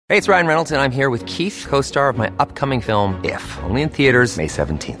Hey, it's Ryan Reynolds, and I'm here with Keith, co-star of my upcoming film, If, only in theaters May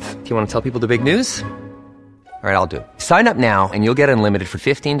 17th. Do you want to tell people the big news? All right, I'll do it. Sign up now and you'll get unlimited for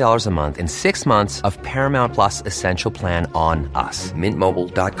 $15 a month and 6 months of Paramount Plus Essential Plan on us.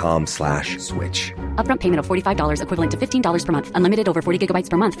 MintMobile.com/switch. Upfront payment of $45 equivalent to $15 per month. Unlimited over 40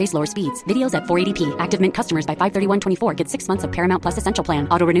 gigabytes per month. Face lower speeds. Videos at 480p. Active Mint customers by 531.24 get 6 months of Paramount Plus Essential Plan.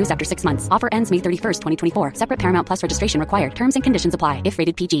 Auto renews after 6 months. Offer ends May 31st, 2024. Separate Paramount Plus registration required. Terms and conditions apply if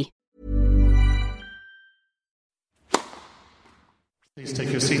rated PG. Please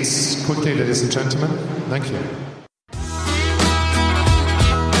take your seats quickly, ladies and gentlemen. Thank you.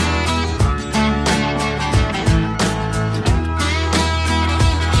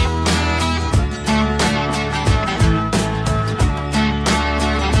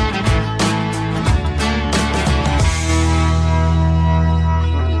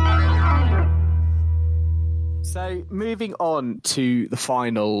 So moving on to the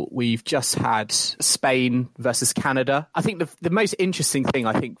final, we've just had Spain versus Canada. I think the most interesting thing,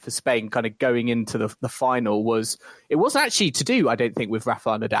 I think, for Spain kind of going into the final was, it wasn't actually to do, I don't think, with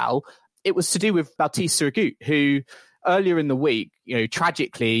Rafael Nadal. It was to do with Bautista Agut, who earlier in the week,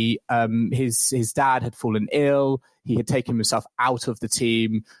 tragically, his dad had fallen ill. He had taken himself out of the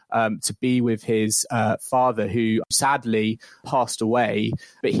team to be with his father, who sadly passed away.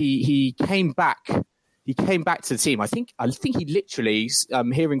 But he came back. He came back to the team. I think he literally,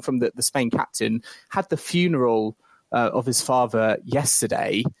 hearing from the Spain captain, had the funeral of his father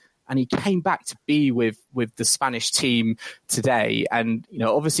yesterday, and he came back to be with the Spanish team today. And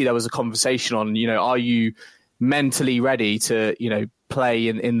obviously there was a conversation on, are you mentally ready to play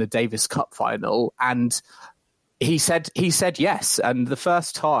in the Davis Cup final? And he said yes. And the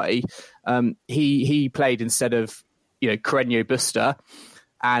first tie, he played instead of Carreño Busta.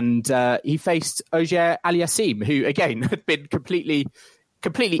 And he faced Auger Aliassime, who, again, had been completely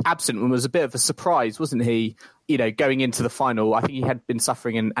absent and was a bit of a surprise, wasn't he? Going into the final, I think he had been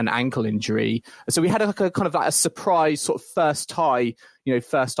suffering an ankle injury. So we had a kind of like a surprise sort of first tie,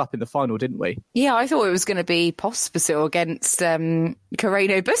 first up in the final, didn't we? Yeah, I thought it was going to be Pospisil against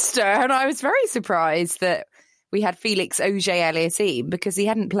Carreño Busta. And I was very surprised that we had Felix Auger-Aliassime because he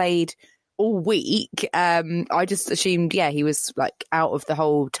hadn't played all week. I just assumed, he was like out of the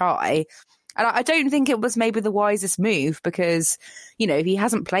whole tie. And I don't think it was maybe the wisest move because, he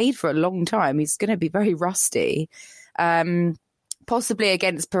hasn't played for a long time. He's going to be very rusty. Possibly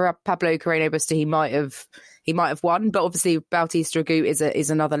against Pablo Carreño Busta, he might have won. But obviously Bautista Agut is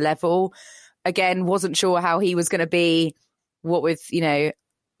another level. Again, wasn't sure how he was going to be. What with,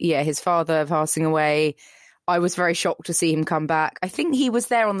 his father passing away. I was very shocked to see him come back. I think he was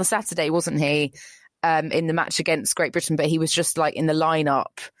there on the Saturday, wasn't he, in the match against Great Britain, but he was just like in the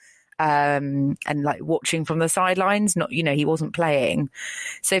lineup and like watching from the sidelines. Not, he wasn't playing.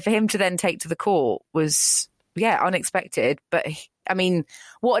 So for him to then take to the court was, unexpected. But I mean,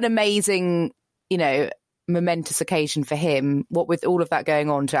 what an amazing, momentous occasion for him. What with all of that going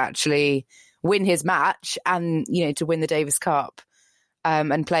on to actually win his match and, to win the Davis Cup.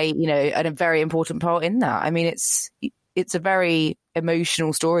 And play, a very important part in that. I mean, it's a very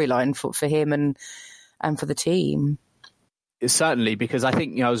emotional storyline for him and for the team. Certainly, because I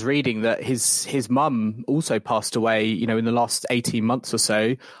think I was reading that his mum also passed away. In the last 18 months or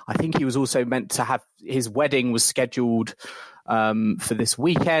so. I think he was also meant to have his wedding was scheduled for this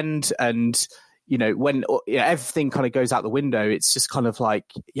weekend, and when everything kind of goes out the window, it's just kind of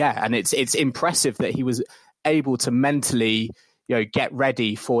like and it's impressive that he was able to mentally get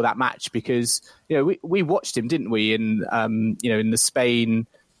ready for that match because we watched him, didn't we? In in the Spain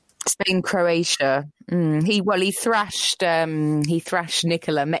Croatia. He thrashed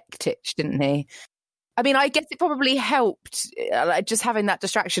Nikola Mektic, didn't he? I mean, I guess it probably helped just having that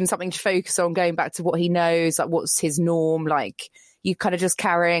distraction, something to focus on, going back to what he knows, like what's his norm, like you kind of just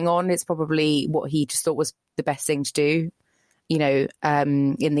carrying on. It's probably what he just thought was the best thing to do, in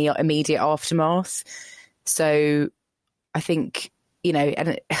the immediate aftermath. So I think,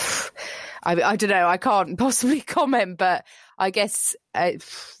 and I don't know, I can't possibly comment, but I guess,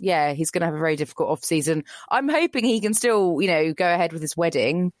 he's going to have a very difficult off-season. I'm hoping he can still, go ahead with his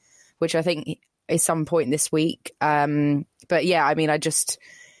wedding, which I think is some point this week. But I just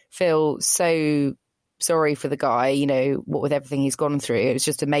feel so sorry for the guy, what with everything he's gone through. It was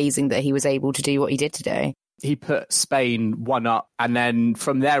just amazing that he was able to do what he did today. He put Spain 1-up, and then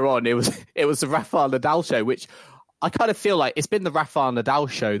from there on, it was the Rafael Nadal show, which I kind of feel like it's been the Rafael Nadal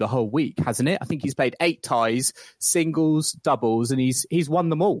show the whole week, hasn't it? I think he's played 8 ties, singles, doubles, and he's won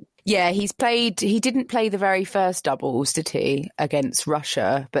them all. Yeah, he didn't play the very first doubles, did he, against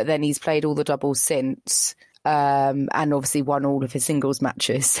Russia, but then he's played all the doubles since. and obviously won all of his singles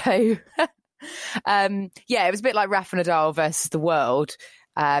matches. So, it was a bit like Rafa Nadal versus the world.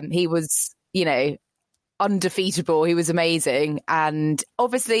 He was, undefeatable. He was amazing. And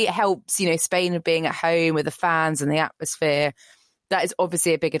obviously it helps, Spain being at home with the fans and the atmosphere. That is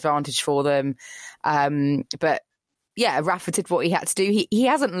obviously a big advantage for them. But yeah, Rafa did what he had to do. He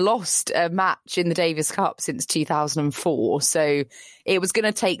hasn't lost a match in the Davis Cup since 2004. So it was going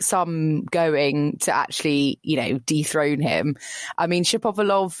to take some going to actually, dethrone him. I mean,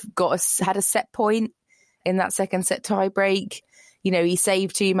 Shapovalov had a set point in that second set tie break. He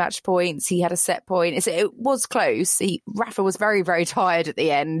saved 2 match points. He had a set point. It was close. Rafa was very, very tired at the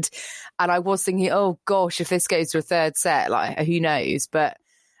end. And I was thinking, oh gosh, if this goes to a third set, who knows? But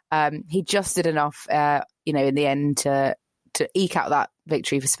he just did enough, in the end to eke out that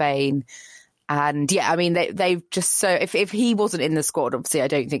victory for Spain. And yeah, I mean, they've just so if he wasn't in the squad, obviously, I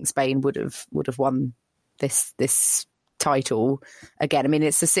don't think Spain would have won this title again. I mean,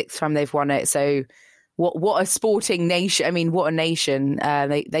 it's the 6th time they've won it. So what a sporting nation. I mean, what a nation.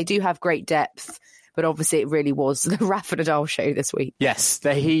 They do have great depth. But obviously, it really was the Rafa Nadal show this week. Yes,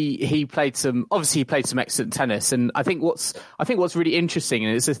 he played some excellent tennis, and I think what's really interesting,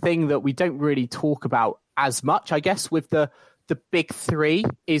 and it's a thing that we don't really talk about as much, I guess, with the big three,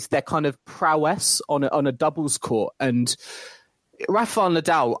 is their kind of prowess on a doubles court. And Rafa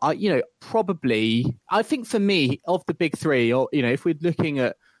Nadal, probably, I think for me, of the big three, or if we're looking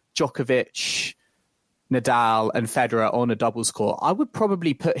at Djokovic, Nadal and Federer on a doubles court, I would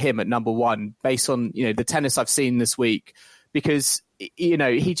probably put him at number one based on, the tennis I've seen this week, because, he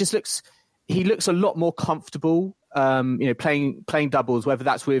looks a lot more comfortable, playing doubles, whether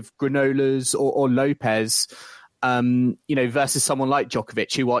that's with Granollers or Lopez, versus someone like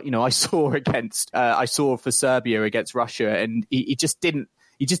Djokovic, who, I saw for Serbia against Russia, and he just didn't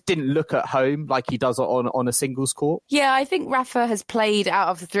look at home like he does on a singles court. Yeah, I think Rafa has played, out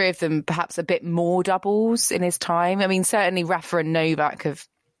of the three of them, perhaps a bit more doubles in his time. I mean, certainly Rafa and Novak have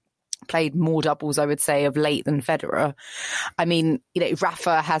played more doubles, I would say, of late than Federer. I mean,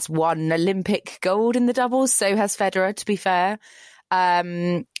 Rafa has won Olympic gold in the doubles, so has Federer, to be fair.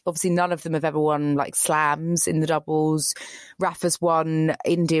 Obviously, none of them have ever won slams in the doubles. Rafa's won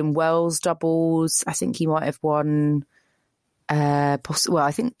Indian Wells doubles. I think he might have won... I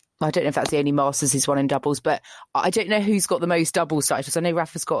don't know if that's the only Masters he's won in doubles, but I don't know who's got the most doubles titles. I know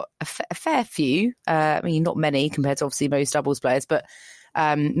Rafa's got a fair few. I mean, not many compared to obviously most doubles players, but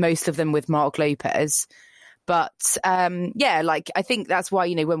most of them with Marc Lopez. But I think that's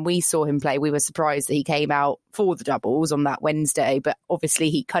why, when we saw him play, we were surprised that he came out for the doubles on that Wednesday. But obviously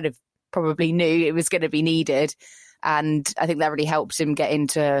he kind of probably knew it was going to be needed. And I think that really helped him get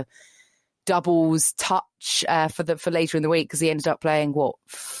into doubles touch for later in the week, because he ended up playing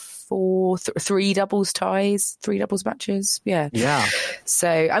three doubles matches. Yeah. So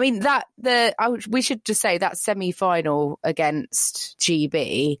I mean we should just say that semi-final against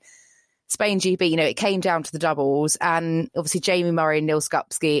GB, Spain GB, it came down to the doubles, and obviously Jamie Murray and Neil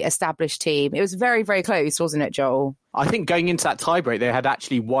Skupski, established team. It was very, very close, wasn't it, Joel? I think going into that tiebreak, they had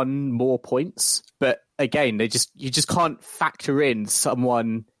actually won more points, but again, you just can't factor in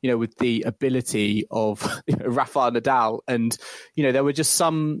someone, with the ability of Rafa Nadal. And, there were just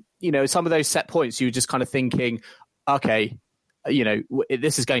some of those set points, you were just kind of thinking, okay,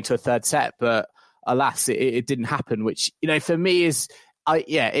 this is going to a third set, but alas, it didn't happen, which, for me is,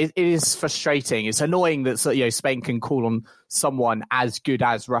 it is frustrating. It's annoying that, Spain can call on someone as good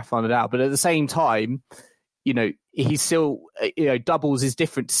as Rafa Nadal, but at the same time, he's still, doubles is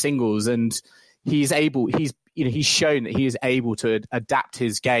different to singles, and he's shown that he is able to adapt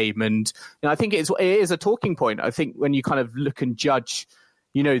his game. And I think it is a talking point. I think when you kind of look and judge,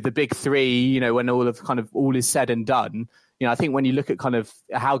 the big three, when all is said and done, I think when you look at kind of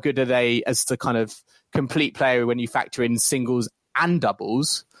how good are they as the kind of complete player when you factor in singles and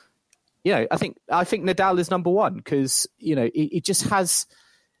doubles, I think Nadal is number one, because, he just has,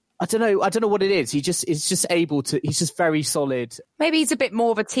 I don't know what it is. He's just able to, he's just very solid. Maybe he's a bit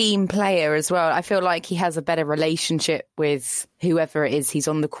more of a team player as well. I feel like he has a better relationship with whoever it is he's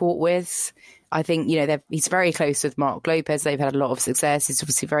on the court with. I think, he's very close with Marc Lopez. They've had a lot of success. He's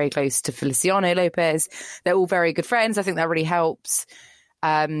obviously very close to Feliciano Lopez. They're all very good friends. I think that really helps.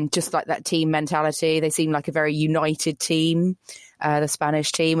 Just like that team mentality. They seem like a very united team, the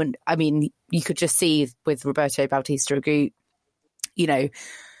Spanish team. And I mean, you could just see with Roberto Bautista Agut,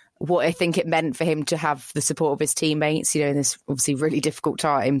 what I think it meant for him to have the support of his teammates, in this obviously really difficult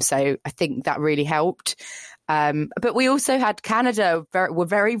time. So I think that really helped. But we also had Canada were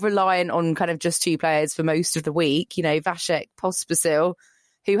very reliant on kind of just two players for most of the week. Vasek Pospisil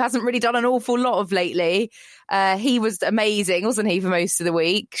who hasn't really done an awful lot of lately. He was amazing, wasn't he, for most of the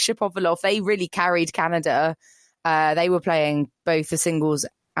week? Shapovalov, they really carried Canada. They were playing both the singles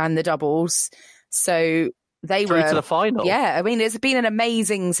and the doubles. So they through were to the final. Yeah, I mean, it's been an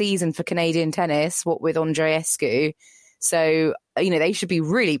amazing season for Canadian tennis, what with Andreescu. So, they should be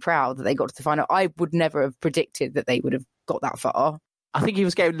really proud that they got to the final. I would never have predicted that they would have got that far. I think he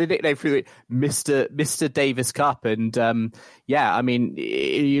was getting the nickname through it, Mr. Davis Cup. And I mean,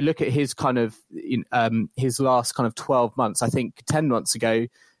 you look at his kind of, his last kind of 12 months, I think 10 months ago,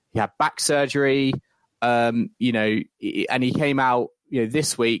 he had back surgery, and he came out,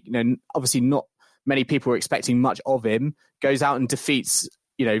 this week, obviously not many people were expecting much of him, goes out and defeats,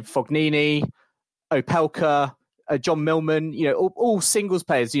 Fognini, Opelka, John Millman, all singles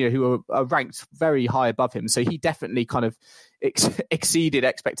players, who are ranked very high above him. So he definitely kind of exceeded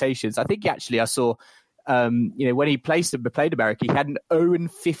expectations. I think I saw, when he played America, he had an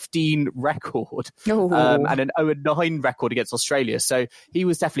 0-15 record and an 0-9 record against Australia. So he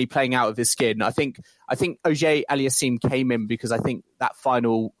was definitely playing out of his skin. I think Auger Aliassime came in because I think that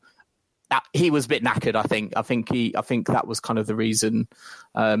final, that he was a bit knackered. I think that was kind of the reason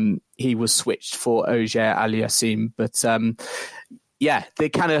he was switched for Auger Aliassime. But they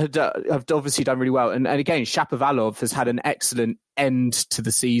kind of have obviously done really well. And again, Shapovalov has had an excellent end to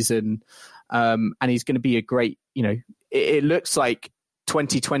the season, and he's going to be a great. It looks like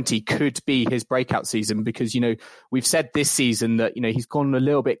 2020 could be his breakout season because we've said this season that he's gone a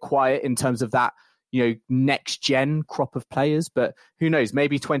little bit quiet in terms of that. Next gen crop of players, but who knows?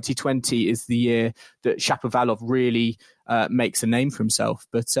 Maybe 2020 is the year that Shapovalov really makes a name for himself.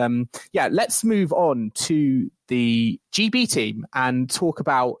 But let's move on to the GB team and talk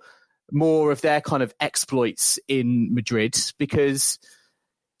about more of their kind of exploits in Madrid because,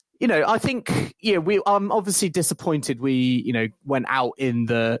 I think, I'm obviously disappointed we, went out in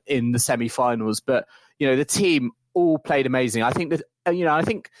the semi-finals, but, the team all played amazing. I think that,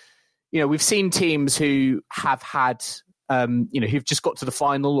 we've seen teams who have had, who've just got to the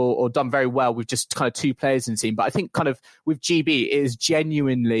final or done very well with just kind of two players in the team. But I think kind of with GB, it has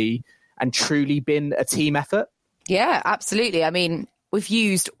genuinely and truly been a team effort. Yeah, absolutely. I mean, we've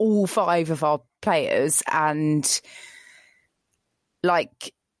used all 5 of our players and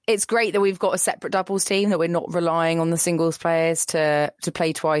it's great that we've got a separate doubles team, that we're not relying on the singles players to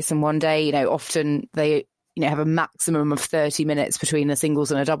play twice in one day. Often they have a maximum of 30 minutes between a singles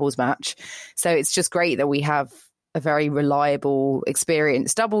and a doubles match. So it's just great that we have a very reliable,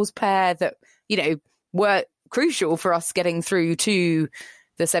 experienced doubles pair that, were crucial for us getting through to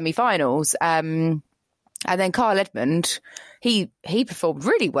the semi-finals. And then Kyle Edmund, he performed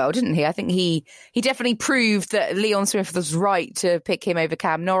really well, didn't he? I think he definitely proved that Leon Smith was right to pick him over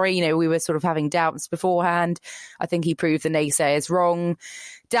Cam Norrie. We were sort of having doubts beforehand. I think he proved the naysayers wrong.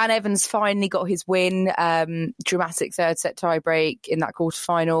 Dan Evans finally got his win. Dramatic third set tiebreak in that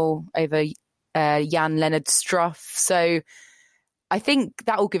quarterfinal over Jan-Lennard Struff. So I think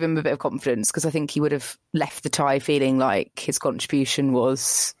that will give him a bit of confidence because I think he would have left the tie feeling like his contribution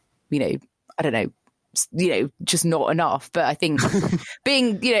was, I don't know, just not enough. But I think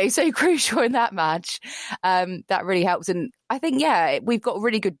being, so crucial in that match, that really helps. And I think, we've got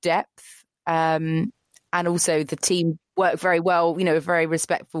really good depth. And also the team worked very well, a very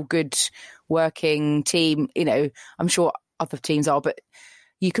respectful, good working team. I'm sure other teams are, but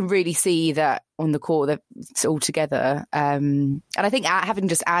you can really see that on the court that it's all together. And I think having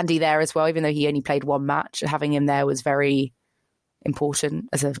just Andy there as well, even though he only played one match, having him there was very important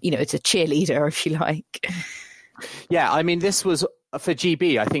as it's a cheerleader, if you like. Yeah, I mean, this was for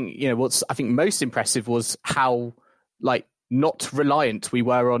GB. I think what's most impressive was how not reliant we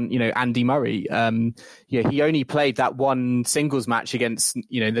were on Andy Murray. He only played that one singles match against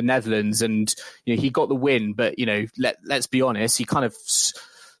the Netherlands, and he got the win. But let's be honest, he kind of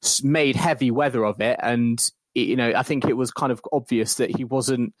made heavy weather of it, and I think it was kind of obvious that he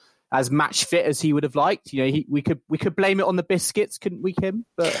wasn't as match fit as he would have liked. We could blame it on the biscuits, couldn't we, Kim?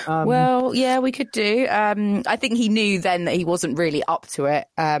 But well, yeah, we could do. I think he knew then that he wasn't really up to it,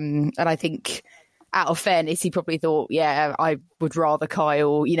 and I think, out of fairness, he probably thought, I would rather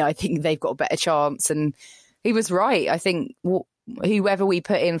Kyle. I think they've got a better chance, and he was right. I think whoever we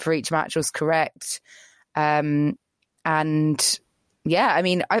put in for each match was correct, and. Yeah, I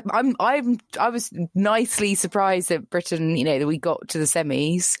mean, I was nicely surprised that Britain, that we got to the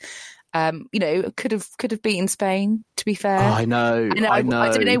semis. Could have beaten Spain, to be fair. Oh, I know. I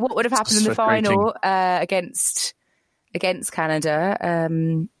don't know what would have happened in the final against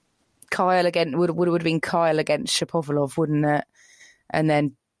Canada. Kyle again would have been Kyle against Shapovalov, wouldn't it? And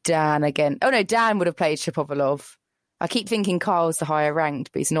then Dan again. Oh no, Dan would have played Shapovalov. I keep thinking Kyle's the higher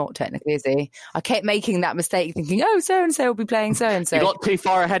ranked, but he's not technically, is he? I kept making that mistake thinking, oh, so-and-so will be playing so-and-so. You got too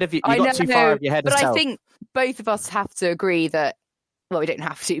far ahead of you. I got too far of your head but yourself. I think both of us have to agree that, well, we don't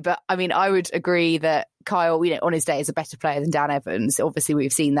have to, but I mean, I would agree that Kyle, on his day is a better player than Dan Evans. Obviously,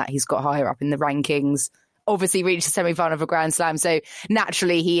 we've seen that he's got higher up in the rankings. Obviously reached the semi-final of a Grand Slam, so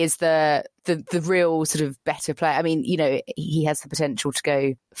naturally he is the real sort of better player. I mean, he has the potential to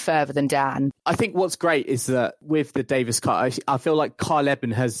go further than Dan. I think what's great is that with the Davis Cup, I feel like Kyle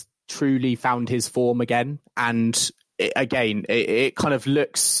Edmund has truly found his form again, and it kind of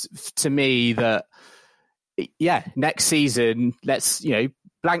looks to me that next season, let's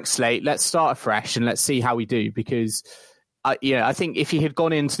blank slate, let's start afresh and let's see how we do, because I think if he had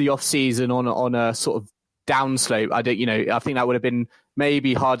gone into the off season on a sort of downslope, I think that would have been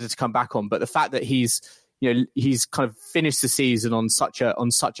maybe harder to come back on. But the fact that he's kind of finished the season on such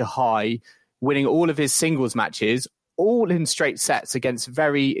a high, winning all of his singles matches, all in straight sets against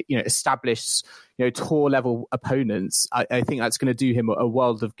very established tour level opponents, I think that's going to do him a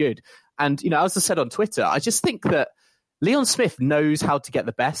world of good. And as I said on Twitter, I just think that Leon Smith knows how to get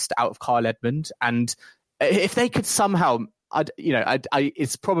the best out of Kyle Edmund, and if they could somehow,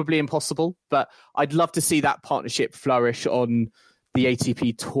 it's probably impossible, but I'd love to see that partnership flourish on the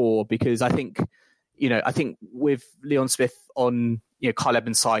ATP tour, because I think with Leon Smith on Kyle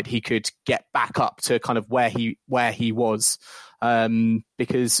Edmund's side, he could get back up to kind of where he was,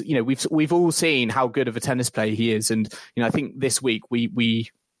 because we've all seen how good of a tennis player he is, and I think this week we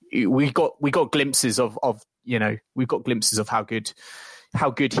got glimpses of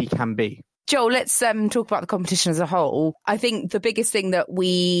how good he can be. Joel, let's talk about the competition as a whole. I think the biggest thing that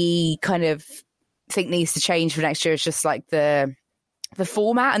we kind of think needs to change for next year is just like the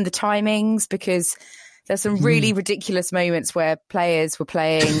format and the timings, because there's some really ridiculous moments where players were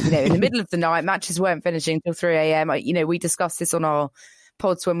playing, in the middle of the night, matches weren't finishing until 3 a.m. We discussed this on our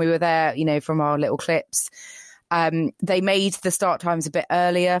pods when we were there, from our little clips. They made the start times a bit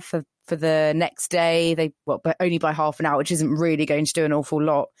earlier for the next day, but only by half an hour, which isn't really going to do an awful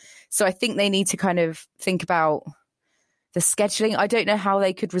lot. So I think they need to kind of think about the scheduling. I don't know how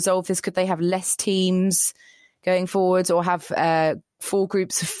they could resolve this. Could they have less teams going forwards, or have 4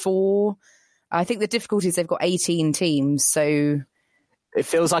 groups of 4? I think the difficulty is they've got 18 teams, so it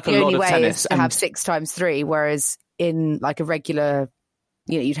feels like a lot of tennis. The only way is to have 6 times 3, whereas in like a regular,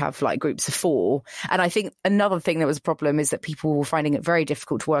 you'd have like groups of 4. And I think another thing that was a problem is that people were finding it very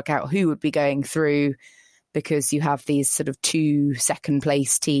difficult to work out who would be going through, because you have these sort of 2 second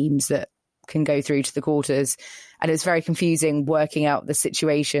place teams that can go through to the quarters. And it's very confusing working out the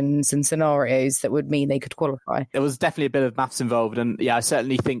situations and scenarios that would mean they could qualify. There was definitely a bit of maths involved. And I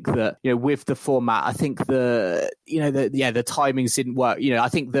certainly think that, with the format, I think the timings didn't work. I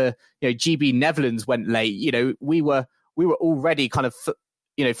think the, GB Netherlands went late. We were already kind of,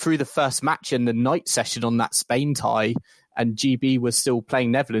 through the first match in the night session on that Spain tie, and GB was still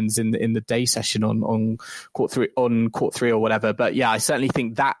playing Netherlands in the day session on court 3 or whatever. But I certainly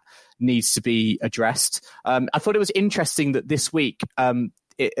think that needs to be addressed. I thought it was interesting that this week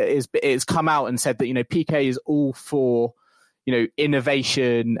it's come out and said that PK is all for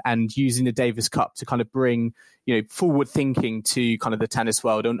innovation and using the Davis Cup to kind of bring forward thinking to kind of the tennis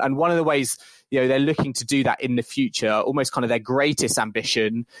world, and one of the ways they're looking to do that in the future, almost kind of their greatest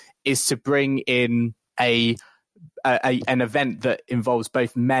ambition, is to bring in an event that involves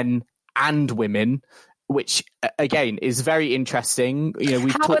both men and women, which again is very interesting.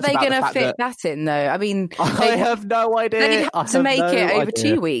 How are they going to fit that in, though? I mean, I have no idea. They have to make it over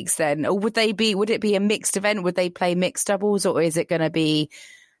 2 weeks, then, or would it be a mixed event? Would they play mixed doubles, or is it going to be,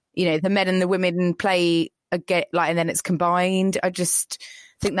 the men and the women play again, and then it's combined? I just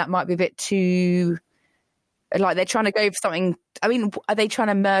think that might be a bit too. Like, they're trying to go for something. I mean, are they trying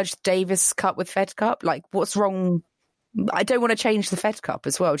to merge Davis Cup with Fed Cup? Like, what's wrong? I don't want to change the Fed Cup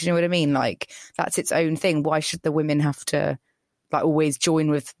as well. Do you know what I mean? Like, that's its own thing. Why should the women have to always join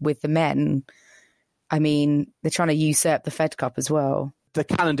with the men? I mean, they're trying to usurp the Fed Cup as well. The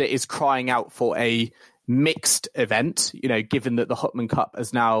calendar is crying out for a mixed event, given that the Hopman Cup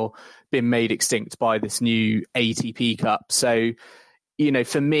has now been made extinct by this new ATP Cup. So,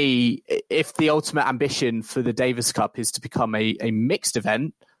 for me, if the ultimate ambition for the Davis Cup is to become a mixed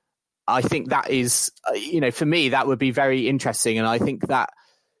event, I think that is, for me, that would be very interesting. And I think that,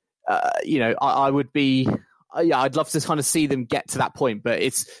 I would be, I'd love to kind of see them get to that point. But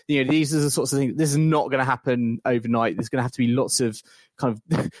it's, these are the sorts of things, this is not going to happen overnight. There's going to have to be lots of kind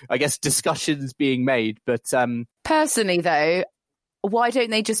of, I guess, discussions being made. But personally, though, why don't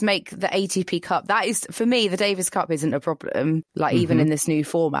they just make the ATP Cup? That is, for me, the Davis Cup isn't a problem. Like, even in this new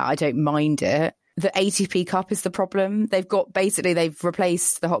format, I don't mind it. the ATP Cup is the problem. They've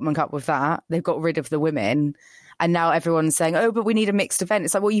replaced the Hopman Cup with that. They've got rid of the women. And now everyone's saying, oh, but we need a mixed event.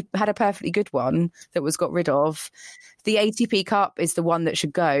 It's like, well, you had a perfectly good one that was got rid of. The ATP Cup is the one that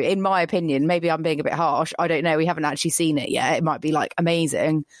should go, in my opinion. Maybe I'm being a bit harsh. I don't know. We haven't actually seen it yet. It might be like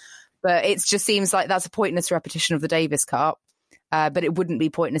amazing. But it just seems like that's a pointless repetition of the Davis Cup. But it wouldn't be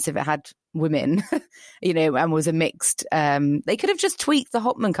pointless if it had women, and was a mixed. They could have just tweaked the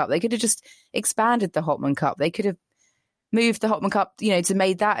Hopman Cup. They could have just expanded the Hopman Cup. They could have moved the Hopman Cup, to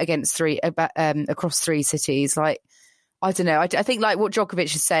made that against across 3 cities. Like, I don't know. I think like what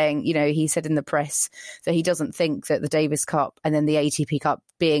Djokovic is saying, he said in the press that he doesn't think that the Davis Cup and then the ATP Cup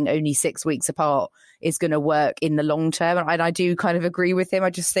being only 6 weeks apart is going to work in the long term. And I do kind of agree with him. I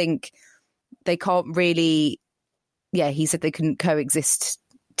just think they can't really, he said they couldn't coexist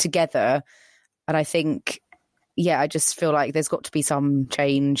together. And I think, I just feel like there's got to be some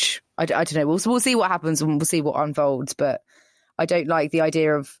change. I don't know. We'll see what happens and we'll see what unfolds. But I don't like the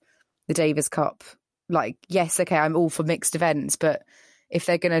idea of the Davis Cup. Like, yes, okay, I'm all for mixed events, but if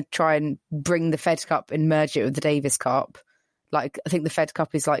they're going to try and bring the Fed Cup and merge it with the Davis Cup, like, I think the Fed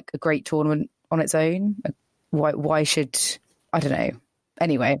Cup is like a great tournament on its own. Why should, I don't know.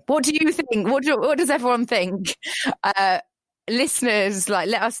 Anyway, what do you think? What does everyone think? Listeners, like,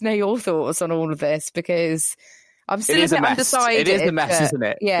 let us know your thoughts on all of this, because I'm still a bit undecided. It is a mess, isn't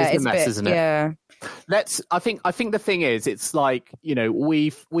it? Yeah, it's a mess, isn't it? Yeah. I think the thing is, it's like,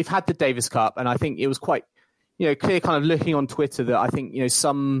 we've had the Davis Cup, and I think it was quite, clear kind of looking on Twitter that I think,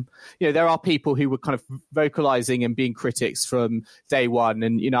 there are people who were kind of vocalizing and being critics from day one.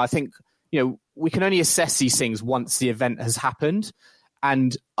 And, I think, we can only assess these things once the event has happened.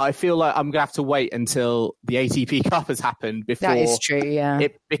 And I feel like I'm going to have to wait until the ATP Cup has happened before that is true, yeah.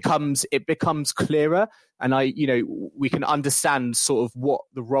 it becomes clearer. And we can understand sort of what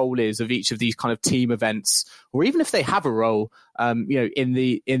the role is of each of these kind of team events, or even if they have a role, in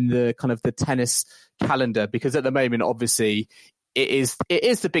the kind of the tennis calendar, because at the moment, obviously, it is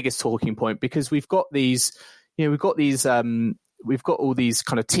the biggest talking point, because we've got these, we've got all these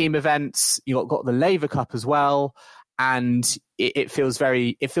kind of team events. You've got the Laver Cup as well. And it feels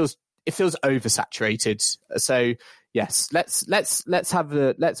oversaturated. So yes,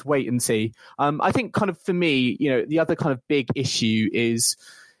 let's wait and see. I think kind of for me, the other kind of big issue is,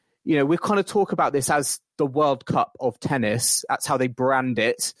 we kind of talk about this as the World Cup of tennis. That's how they brand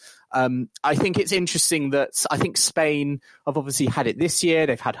it. I think it's interesting that I think Spain have obviously had it this year.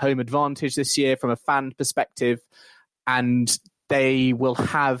 They've had home advantage this year from a fan perspective, and they will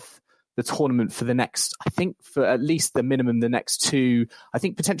have the tournament for the next, I think, for at least the minimum the next 2, I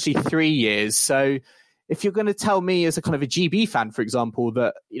think potentially 3 years. So if you're going to tell me as a kind of a GB fan, for example,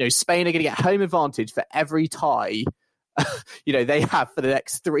 that, Spain are going to get home advantage for every tie, they have for the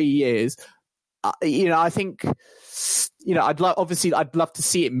next 3 years, I think, I'd love to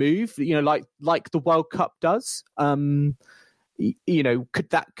see it move, like the World Cup does. Could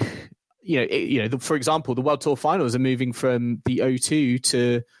that, for example, the World Tour Finals are moving from the O2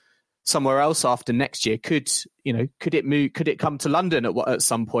 to somewhere else after next year. Could it move? Could it come to London at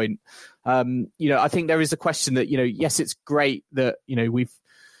some point? I think there is a question that, yes, it's great that, we've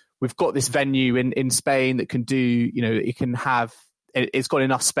got this venue in Spain that can do, it's got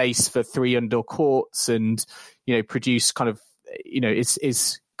enough space for 3 indoor courts and, produce kind of,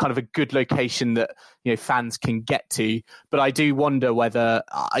 is kind of a good location that, fans can get to. But I do wonder whether,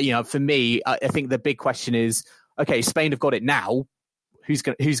 for me, I think the big question is, okay, Spain have got it now. Who's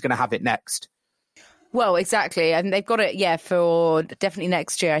going to have it next? Well, exactly. And they've got it, for definitely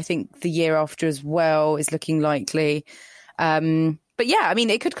next year. I think the year after as well is looking likely. But yeah, I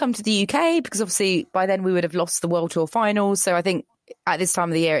mean, it could come to the UK, because obviously by then we would have lost the World Tour Finals. So I think at this time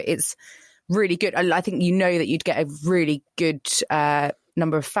of the year, it's really good. I think that you'd get a really good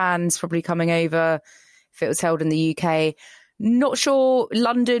number of fans probably coming over if it was held in the UK. Not sure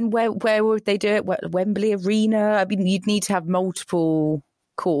London, where would they do it? Wembley Arena? I mean, you'd need to have multiple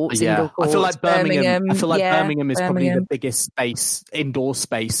courts, indoor courts. I feel like Birmingham. Birmingham is probably the biggest indoor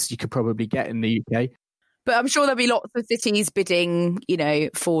space you could probably get in the UK. But I'm sure there'll be lots of cities bidding,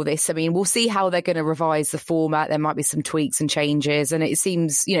 for this. I mean, we'll see how they're going to revise the format. There might be some tweaks and changes. And it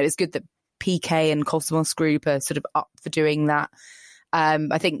seems, it's good that PK and Cosmos Group are sort of up for doing that.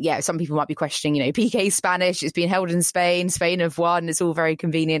 I think, some people might be questioning, PK's Spanish, it's been held in Spain have won, it's all very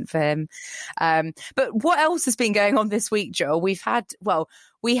convenient for him. But what else has been going on this week, Joel? We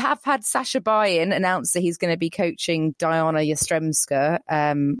have had Sasha Bayan announce that he's going to be coaching Diana Yastremska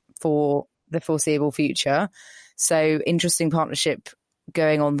for the foreseeable future. So interesting partnership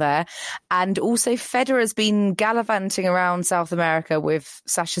going on there. And also Federer's been gallivanting around South America with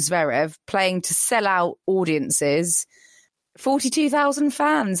Sasha Zverev, playing to sell out audiences. 42,000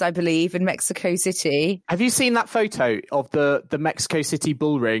 fans, I believe, in Mexico City. Have you seen that photo of the Mexico City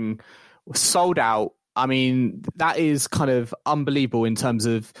bull ring sold out? I mean, that is kind of unbelievable in terms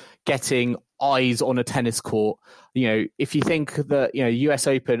of getting eyes on a tennis court. You know, if you think that, you know, US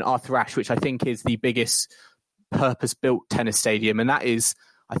Open, Arthur Ashe, which I think is the biggest purpose-built tennis stadium, and that is,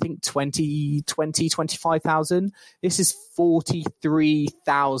 I think, 25,000. This is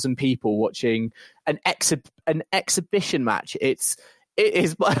 43,000 people watching an exhibition match. It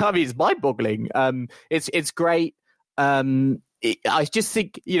is, I mean, it's mind-boggling. It's great. I just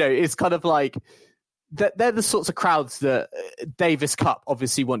think, you know, it's kind of like, they're the sorts of crowds that Davis Cup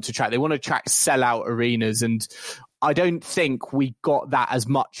obviously want to attract. They want to attract sellout arenas, and I don't think we got that as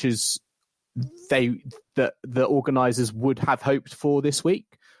much as the organisers would have hoped for this week.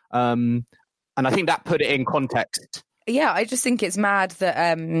 And I think that put it in context. Yeah, I just think it's mad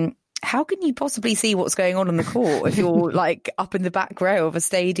that how can you possibly see what's going on the court if you're like up in the back row of a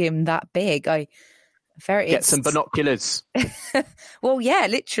stadium that big? Get some binoculars. Well, yeah,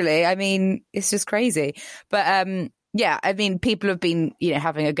 literally. I mean, it's just crazy. But yeah, I mean, people have been, you know,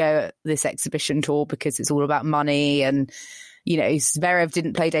 having a go at this exhibition tour because it's all about money. And, you know, Zverev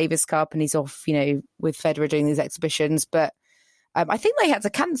didn't play Davis Cup and he's off, you know, with Federer doing these exhibitions. But I think they had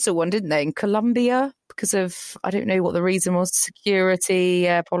to cancel one, didn't they, in Colombia because of, I don't know what the reason was, security,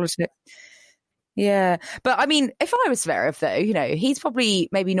 politics. Yeah. But I mean, if I was Zverev, though, you know, he's probably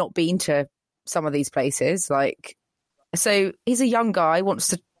maybe not been to some of these places, like, so he's a young guy, wants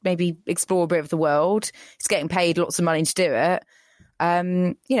to maybe explore a bit of the world. He's getting paid lots of money to do it.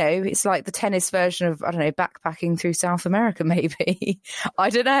 You know, it's like the tennis version of, I don't know, backpacking through South America, maybe. I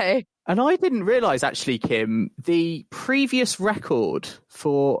don't know. And I didn't realise, actually, Kim, the previous record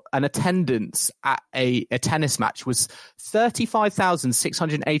for an attendance at a tennis match was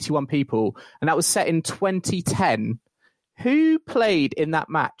 35,681 people, and that was set in 2010. Who played in that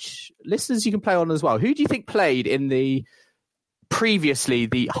match? Listeners, you can play on as well. Who do you think played in the previously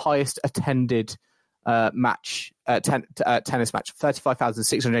the highest attended tennis match,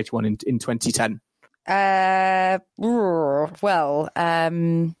 35,681 in 2010? Well,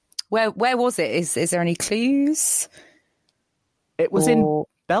 where was it? Is there any clues? It was in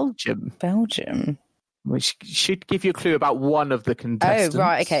Belgium. Belgium. Which should give you a clue about one of the contestants. Oh,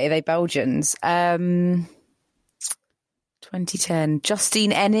 right. Okay. Are they Belgians? 2010.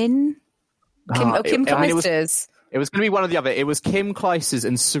 Justine Henin? Kim Clijsters? It was going to be one or the other. It was Kim Clijsters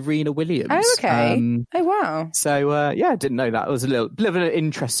and Serena Williams. Oh, okay. Oh, wow. So, yeah, I didn't know that. It was a little bit of an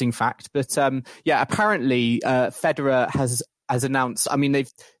interesting fact. But, yeah, apparently Federer has announced, I mean, they've,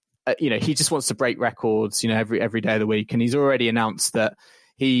 you know, he just wants to break records, you know, every day of the week. And he's already announced that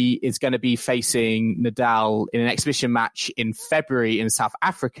he is going to be facing Nadal in an exhibition match in February in South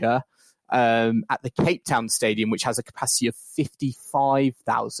Africa, at the Cape Town Stadium, which has a capacity of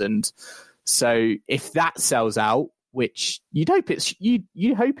 55,000. So if that sells out, which you'd hope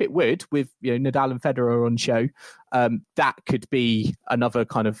you hope it would, with, you know, Nadal and Federer on show, that could be another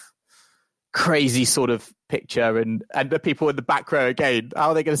kind of crazy sort of picture, and the people in the back row again. How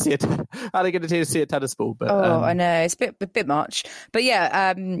are they going to see it? How are they going to see a tennis ball? But I know it's a bit much. But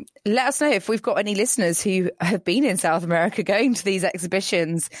yeah, let us know if we've got any listeners who have been in South America going to these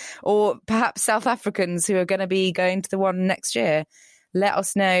exhibitions, or perhaps South Africans who are going to be going to the one next year. Let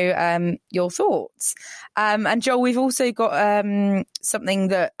us know your thoughts. And Joel, we've also got something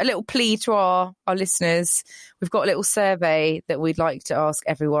that, a little plea to our listeners. We've got a little survey that we'd like to ask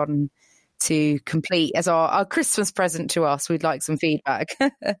everyone to complete as our Christmas present to us. We'd like some feedback.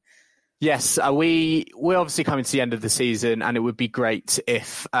 Yes, we're obviously coming to the end of the season, and it would be great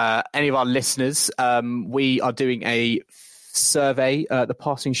if any of our listeners, we are doing a survey, the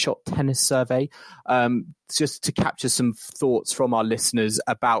Passing Shot Tennis Survey, just to capture some thoughts from our listeners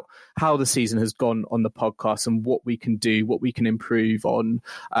about how the season has gone on the podcast and what we can do, what we can improve on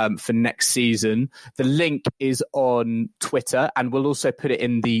for next season. The link is on Twitter, and we'll also put it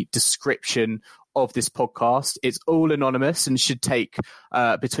in the description of this podcast. It's all anonymous and should take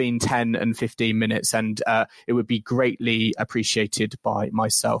between 10 and 15 minutes, and it would be greatly appreciated by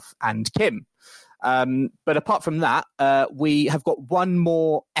myself and Kim. But apart from that, we have got one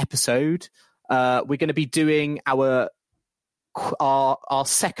more episode. We're going to be doing our our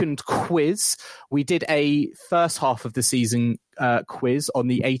second quiz. We did a first half of the season quiz on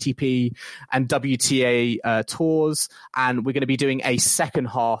the ATP and WTA tours, and we're going to be doing a second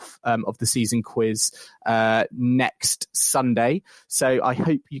half of the season quiz next Sunday. So I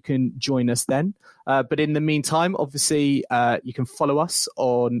hope you can join us then. But in the meantime, obviously, you can follow us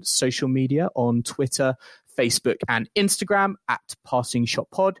on social media, on Twitter, Facebook and Instagram at Passing Shot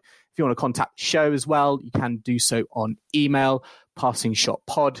Pod. If you want to contact the show as well, you can do so on email,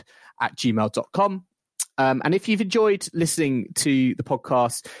 passingshotpod@gmail.com. And if you've enjoyed listening to the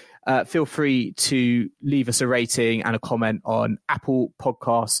podcast, feel free to leave us a rating and a comment on Apple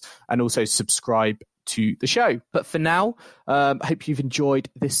Podcasts, and also subscribe to the show. But for now, I hope you've enjoyed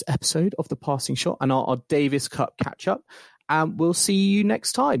this episode of The Passing Shot and our Davis Cup catch-up, and we'll see you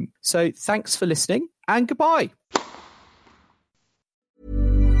next time. So thanks for listening, and goodbye.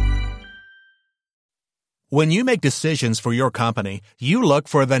 When you make decisions for your company, you look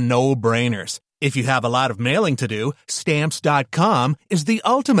for the no-brainers. If you have a lot of mailing to do, Stamps.com is the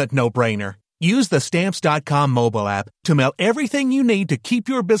ultimate no-brainer. Use the Stamps.com mobile app to mail everything you need to keep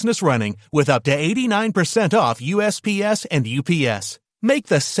your business running with up to 89% off USPS and UPS. Make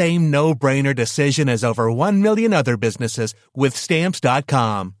the same no-brainer decision as over 1 million other businesses with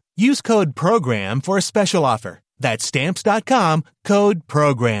Stamps.com. Use code PROGRAM for a special offer. That's Stamps.com, code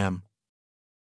PROGRAM.